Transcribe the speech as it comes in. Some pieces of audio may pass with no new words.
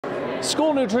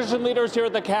School nutrition leaders here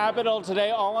at the Capitol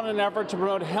today, all in an effort to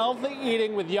promote healthy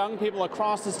eating with young people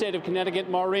across the state of Connecticut.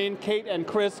 Maureen, Kate, and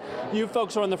Chris, you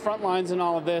folks are on the front lines in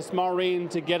all of this. Maureen,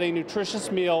 to get a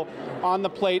nutritious meal on the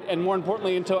plate and more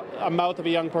importantly into a mouth of a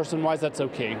young person, why is that so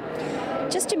key?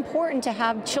 Just important to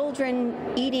have children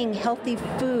eating healthy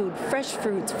food, fresh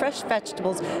fruits, fresh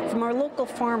vegetables from our local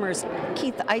farmers.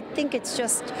 Keith, I think it's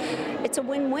a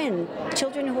win-win.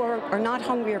 Children who are not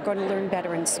hungry are going to learn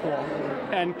better in school.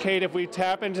 And Kate, if we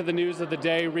tap into the news of the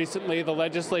day recently, the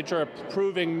legislature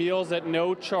approving meals at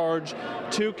no charge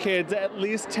to kids, at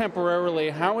least temporarily.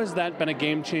 How has that been a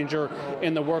game changer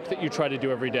in the work that you try to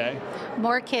do every day?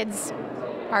 More kids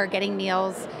are getting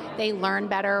meals. They learn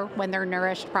better when they're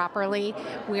nourished properly.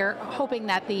 We're hoping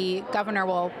that the governor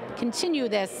will continue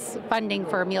this funding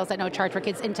for meals at no charge for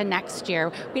kids into next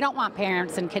year. We don't want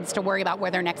parents and kids to worry about where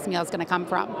their next meal is going to come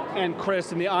from. And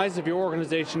Chris, in the eyes of your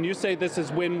organization, you say this is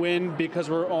win-win because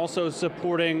we're also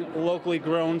supporting locally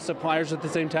grown suppliers at the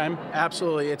same time?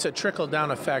 Absolutely. It's a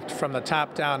trickle-down effect from the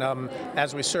top down.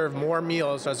 As we serve more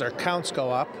meals, as our counts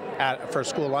go up for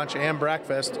school lunch and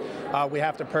breakfast, we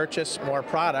have to purchase more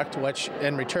product, which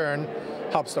in return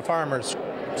helps the farmers.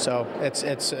 So it's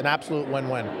an absolute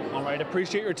win-win. All right,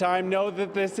 appreciate your time. Know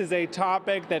that this is a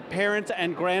topic that parents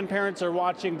and grandparents are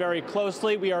watching very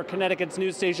closely. We are Connecticut's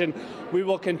news station. We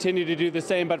will continue to do the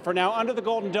same. But for now, under the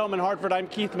Golden Dome in Hartford, I'm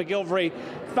Keith McGilvery,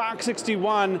 Fox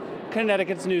 61,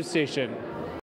 Connecticut's news station.